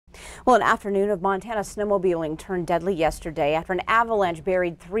Well, an afternoon of Montana snowmobiling turned deadly yesterday after an avalanche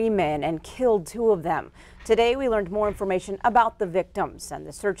buried 3 men and killed 2 of them. Today, we learned more information about the victims and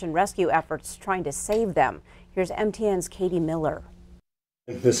the search and rescue efforts trying to save them. Here's MTN's Katie Miller.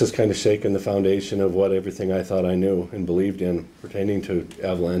 This has kind of shaken the foundation of what everything I thought I knew and believed in pertaining to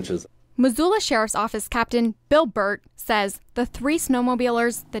avalanches. Missoula Sheriff's Office Captain Bill Burt says the 3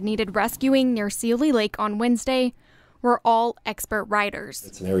 snowmobilers that needed rescuing near Sealy Lake on Wednesday were all expert riders.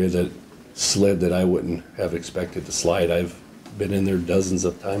 It's an area that slid that I wouldn't have expected to slide. I've been in there dozens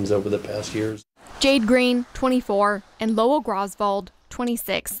of times over the past years. Jade Green, 24, and Lowell Groswald,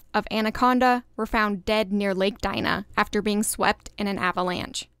 26, of Anaconda were found dead near Lake Dinah after being swept in an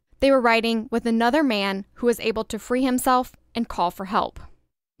avalanche. They were riding with another man who was able to free himself and call for help.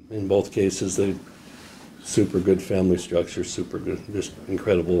 In both cases, they super good family structure, super good, just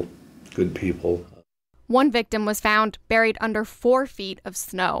incredible, good people. One victim was found buried under 4 feet of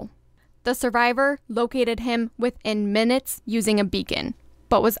snow. The survivor located him within minutes using a beacon,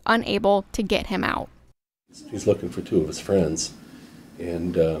 but was unable to get him out. He's looking for 2 of his friends,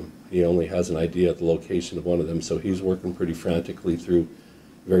 and he only has an idea of the location of one of them, so he's working pretty frantically through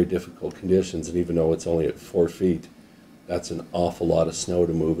very difficult conditions, and even though it's only at 4 feet, that's an awful lot of snow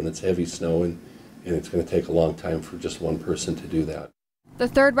to move, and it's heavy snow, and it's going to take a long time for just one person to do that. The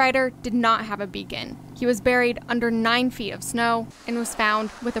 3rd rider did not have a beacon. He was buried under 9 feet of snow and was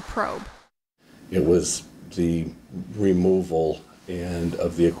found with a probe. It was the removal and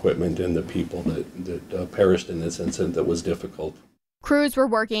of the equipment and the people that perished in this incident that was difficult. Crews were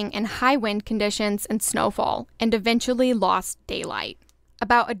working in high wind conditions and snowfall and eventually lost daylight.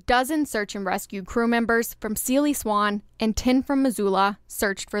 About a dozen search and rescue crew members from Sealy Swan and 10 from Missoula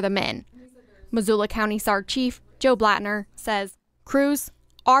searched for the men. Missoula County SAR Chief Joe Blattner says crews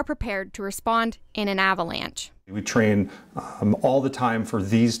are prepared to respond in an avalanche. We train all the time for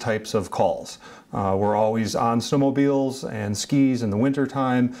these types of calls. We're always on snowmobiles and skis in the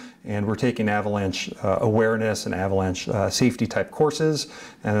wintertime, and we're taking avalanche awareness and avalanche safety type courses,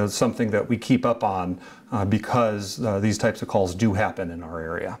 and it's something that we keep up on because these types of calls do happen in our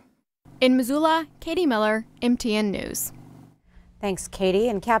area. In Missoula, Katie Miller, MTN News. Thanks, Katie.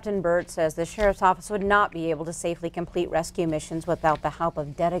 And Captain Burt says the Sheriff's Office would not be able to safely complete rescue missions without the help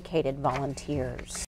of dedicated volunteers.